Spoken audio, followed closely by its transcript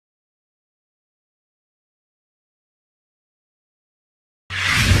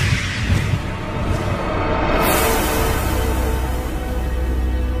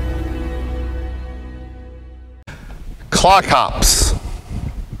clock hops,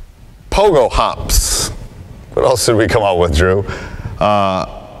 pogo hops. What else did we come up with, Drew?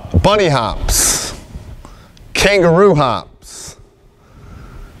 Bunny hops, kangaroo hops.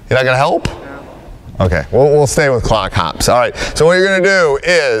 You're not gonna help? Okay, we'll stay with clock hops. All right, so what you're gonna do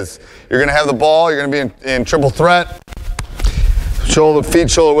is you're gonna have the ball, you're gonna be in triple threat,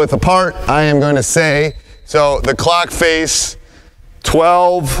 feet shoulder width apart. I am going to say, so the clock face,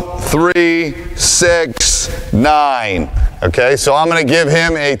 12, 3, 6, 9. Okay, so I'm gonna give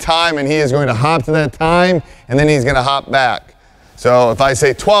him a time and he is going to hop to that time and then he's gonna hop back. So if I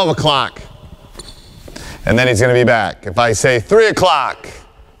say 12 o'clock, and then he's gonna be back. If I say 3 o'clock,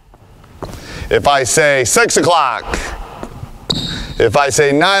 if I say 6 o'clock, if I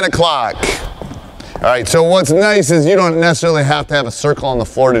say 9 o'clock. All right, so what's nice is you don't necessarily have to have a circle on the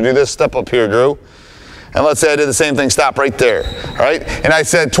floor to do this. Step up here, Drew. And let's say I did the same thing, stop right there, all right? And I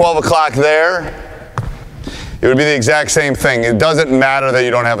said 12 o'clock there. It would be the exact same thing. It doesn't matter that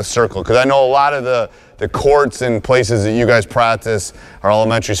you don't have a circle, because I know a lot of the courts and places that you guys practice are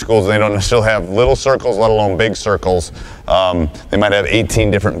elementary schools, and they don't necessarily have little circles, let alone big circles. They might have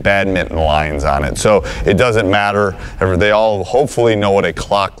 18 different badminton lines on it. So it doesn't matter. They all hopefully know what a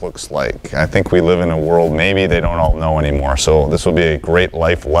clock looks like. I think we live in a world maybe they don't all know anymore. So this will be a great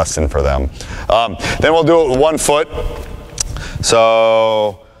life lesson for them. Then we'll do it with 1 foot.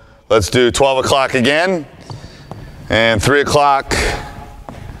 So let's do 12 o'clock again, and 3 o'clock,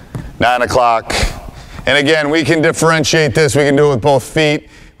 9 o'clock. And again, we can differentiate this. We can do it with both feet.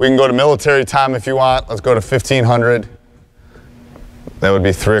 We can go to military time if you want. Let's go to 1500. That would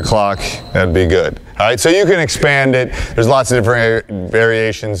be 3 o'clock. That would be good. All right, so you can expand it. There's lots of different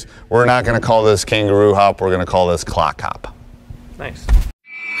variations. We're not going to call this kangaroo hop. We're going to call this clock hop. Nice.